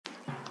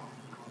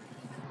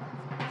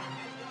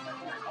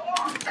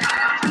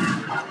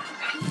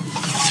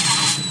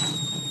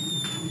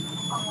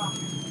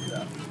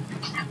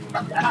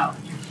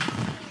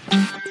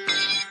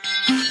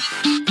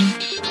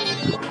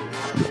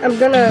I'm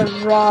gonna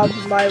rob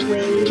my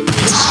way.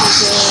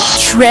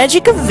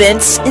 Tragic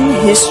events in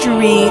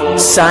history.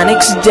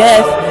 Sonic's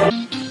death.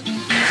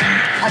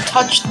 I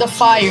touched the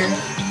fire.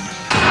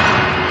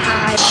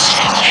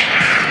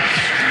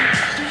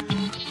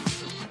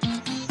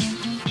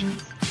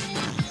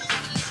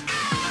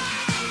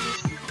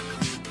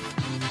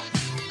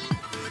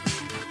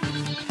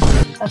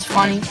 That's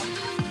funny.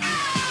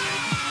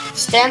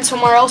 Stand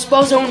somewhere else,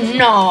 Bozo?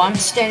 No, I'm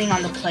standing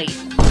on the plate.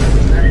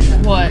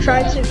 What?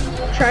 Trying to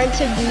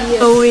be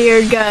a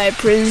weird guy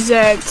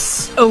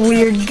presents a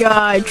weird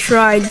guy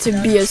trying to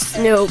be a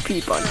snow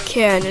peep on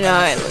Kenet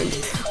Island.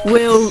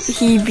 Will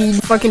he be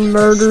fucking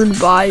murdered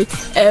by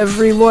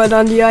everyone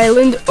on the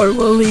island, or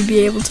will he be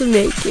able to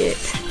make it?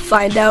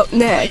 Find out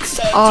next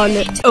on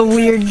A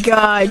Weird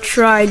Guy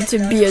Trying to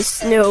Be a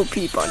Snow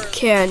Peep on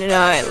Kenet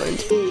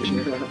Island.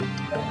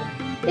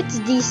 It's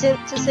decent,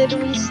 to say the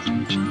least.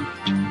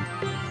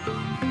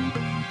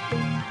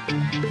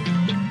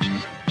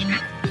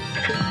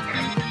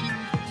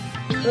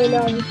 Right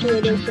now, obviously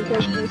it is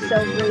because we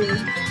sell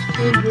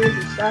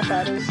weird stuff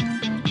at us.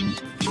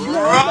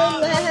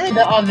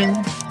 The oven.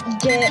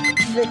 Get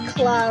the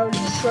cloud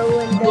so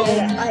when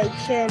then I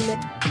can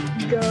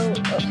go.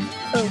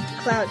 Oh,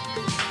 cloud.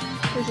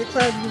 There's a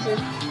cloud user.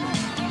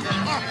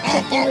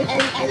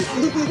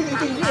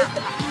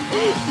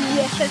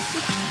 Yes.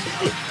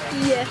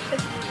 Yes.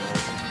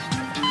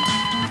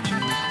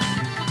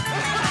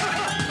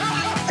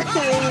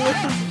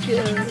 Let's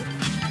go.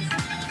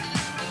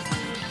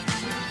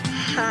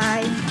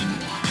 Hi.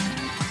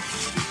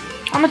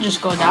 I'ma just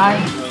go die.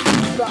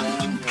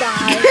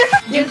 Die.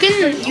 You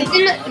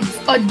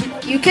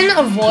can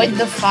avoid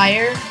the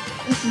fire.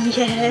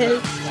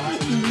 Yes.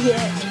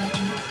 Yes.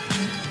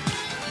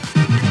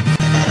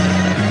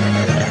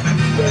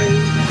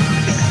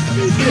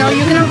 No,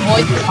 you can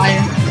avoid the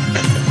fire.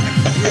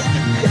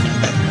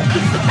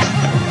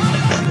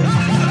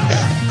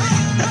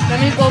 Let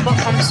me go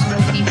become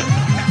Snoopy.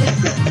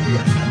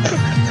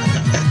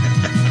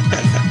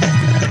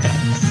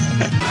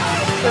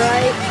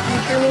 Right, you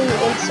can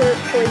insert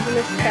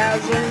Poisonous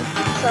Chasm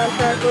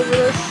soundtrack over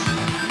this,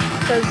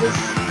 because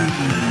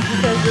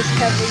this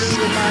heavily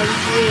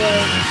reminds you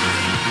of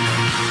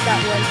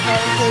that one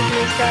time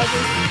Poisonous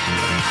Chasm.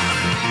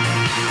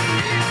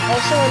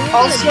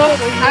 Also,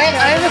 I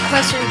have a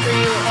question for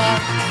you.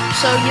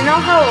 So you know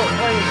how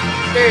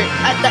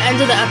at the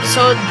end of the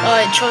episode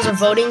it shows a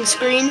voting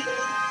screen?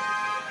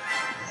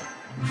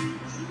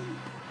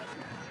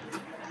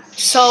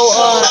 So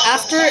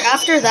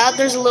after that,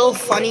 there's a little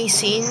funny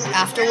scene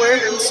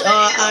afterwards.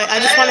 I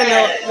just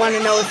want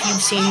to know if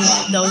you've seen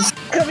those.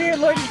 Come here,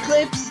 Lord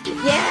Eclipse.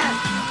 Yeah.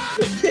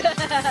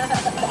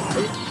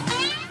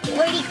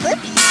 Lord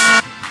Eclipse.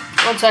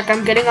 1 sec,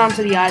 I'm getting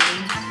onto the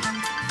island.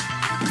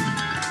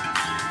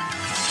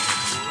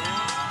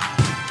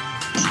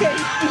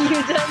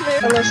 You down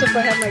there? Unless if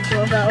I have my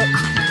glove out.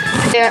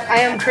 Yeah, I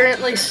am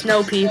currently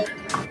Snow Peep.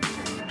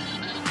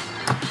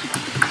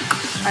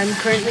 I'm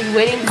currently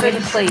waiting for the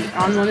plate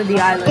on one of the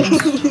islands.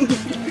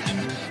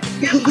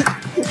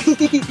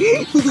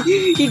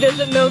 He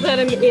doesn't know that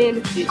I'm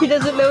in. He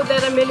doesn't know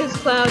that I'm in his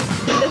cloud.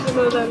 He doesn't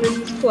know that I'm in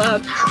his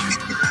cloud.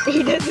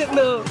 He doesn't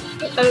know.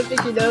 I don't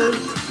think he knows.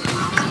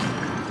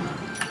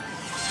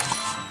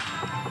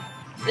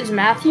 Is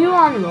Matthew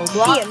on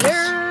Roblox? Be a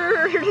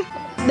nerd!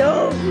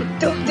 No!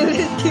 Don't do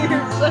this to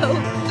yourself!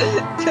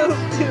 Don't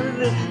do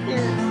this to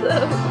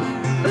yourself!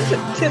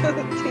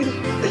 Don't do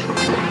this.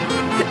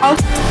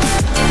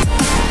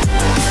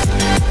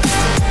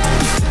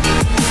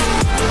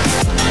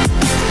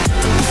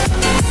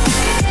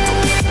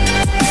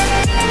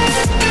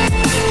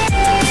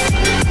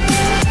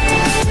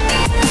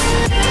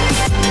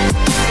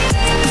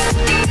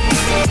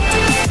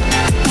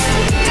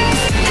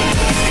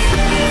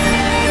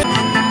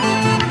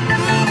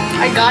 I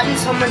got in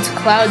someone's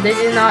cloud, they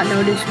did not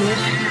notice me.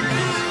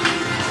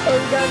 Oh,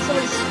 you got in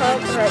someone's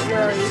cloud? Alright,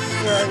 where are you?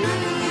 Where are you?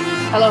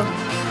 Hello.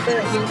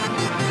 There you.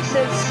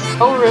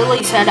 Oh,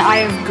 really said I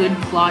have good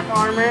plot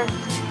armor?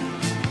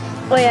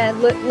 Oh yeah,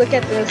 look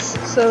at this.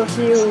 So if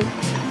you...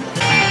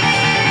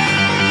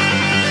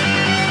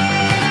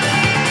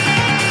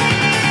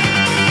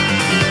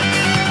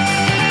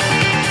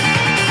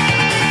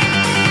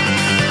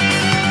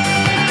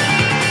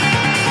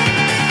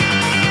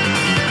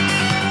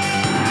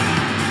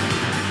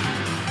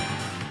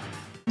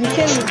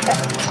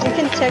 You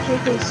can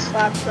technically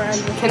slap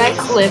grind with Can I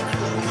clip?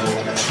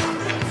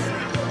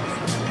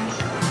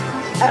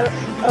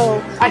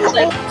 I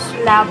clip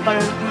slap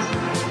button.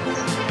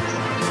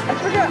 I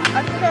forgot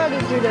how to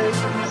do the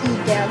E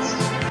dance.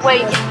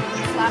 Wait,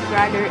 slap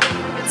grinder.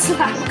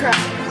 Slap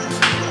grinder.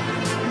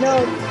 No,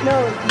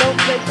 don't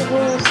break the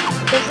rules.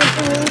 Don't break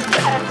the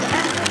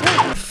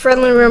rules.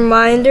 Friendly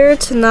reminder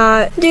to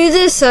not do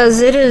this,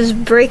 as it is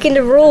breaking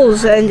the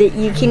rules and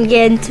you can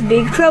get into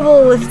big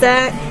trouble with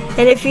that.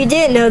 And if you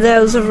didn't know that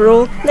was a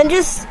rule, then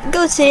just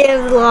go to the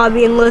end of the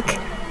lobby and look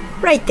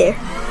right there.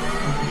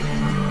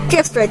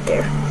 Just right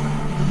there.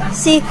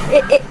 See,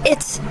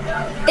 it's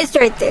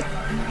right there.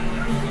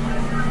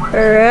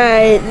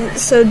 Alright,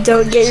 so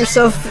don't get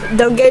yourself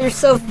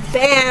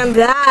banned.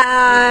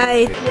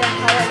 Bye.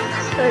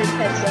 Yeah, sorry,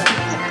 heads up.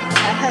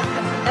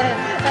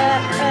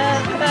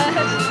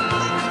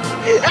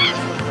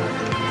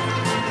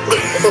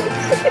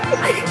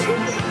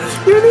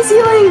 You're in the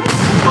ceiling.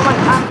 Oh my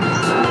god.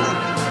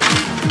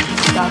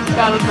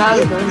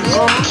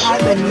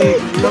 I've been here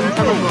a long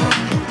time ago.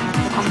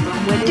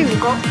 Where did you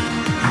go?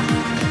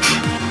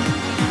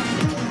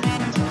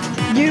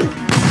 You.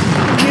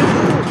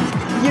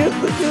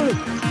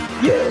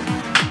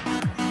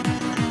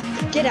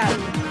 Get out of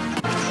here.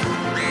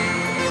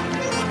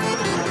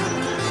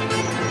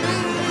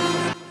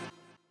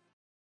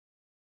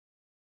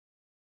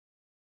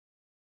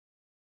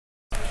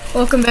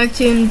 Welcome back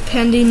to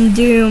Impending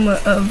Doom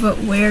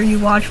of where you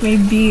watch me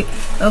beat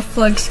a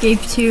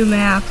Flugscape 2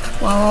 map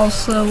while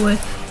also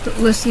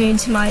listening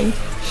to my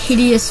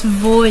hideous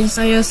voice.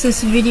 I guess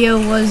this video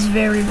was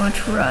very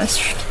much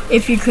rushed,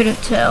 if you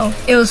couldn't tell.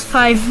 It was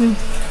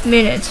 5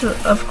 minutes,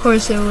 of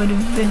course it would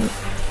have been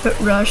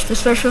rushed,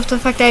 especially with the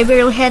fact that I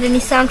barely had any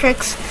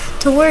soundtracks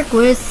to work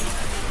with.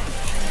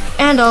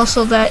 And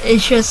also that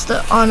it's just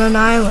on an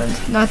island,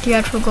 not the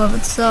actual glove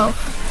itself.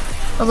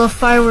 Although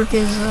Firework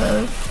is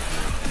a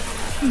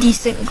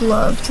decent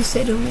glove, to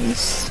say the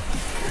least.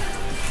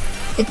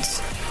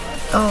 It's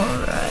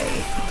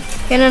alright.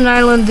 Kenet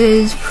Island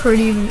is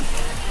pretty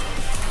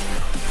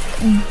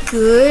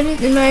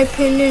good, in my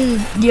opinion.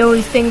 The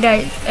only thing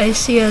that I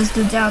see as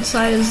the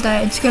downside is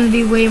that it's going to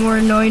be way more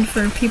annoying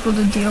for people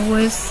to deal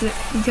with,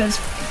 because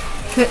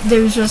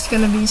there's just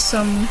going to be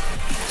some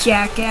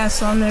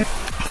jackass on there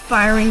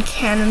firing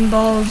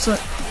cannonballs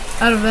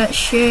out of that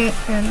shit,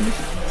 and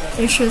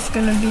it's just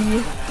going to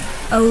be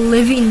a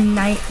living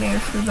nightmare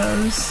for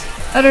those.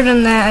 Other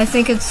than that, I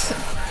think it's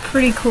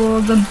pretty cool.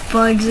 The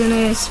bugs in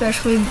it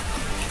especially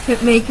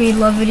make me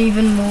love it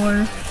even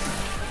more.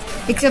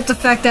 Except the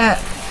fact that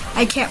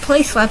I can't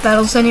play slap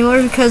battles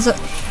anymore because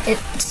it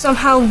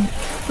somehow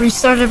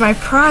restarted my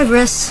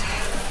progress.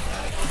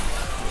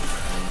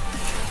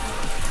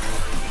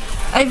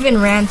 I've been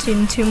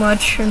ranting too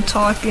much and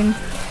talking.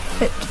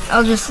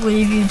 I'll just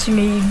leave you to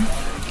me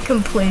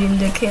completing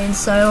Decaying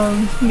style,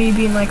 me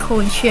being like,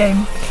 holy shit,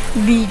 I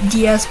beat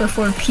DS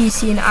before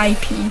PC and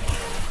IP.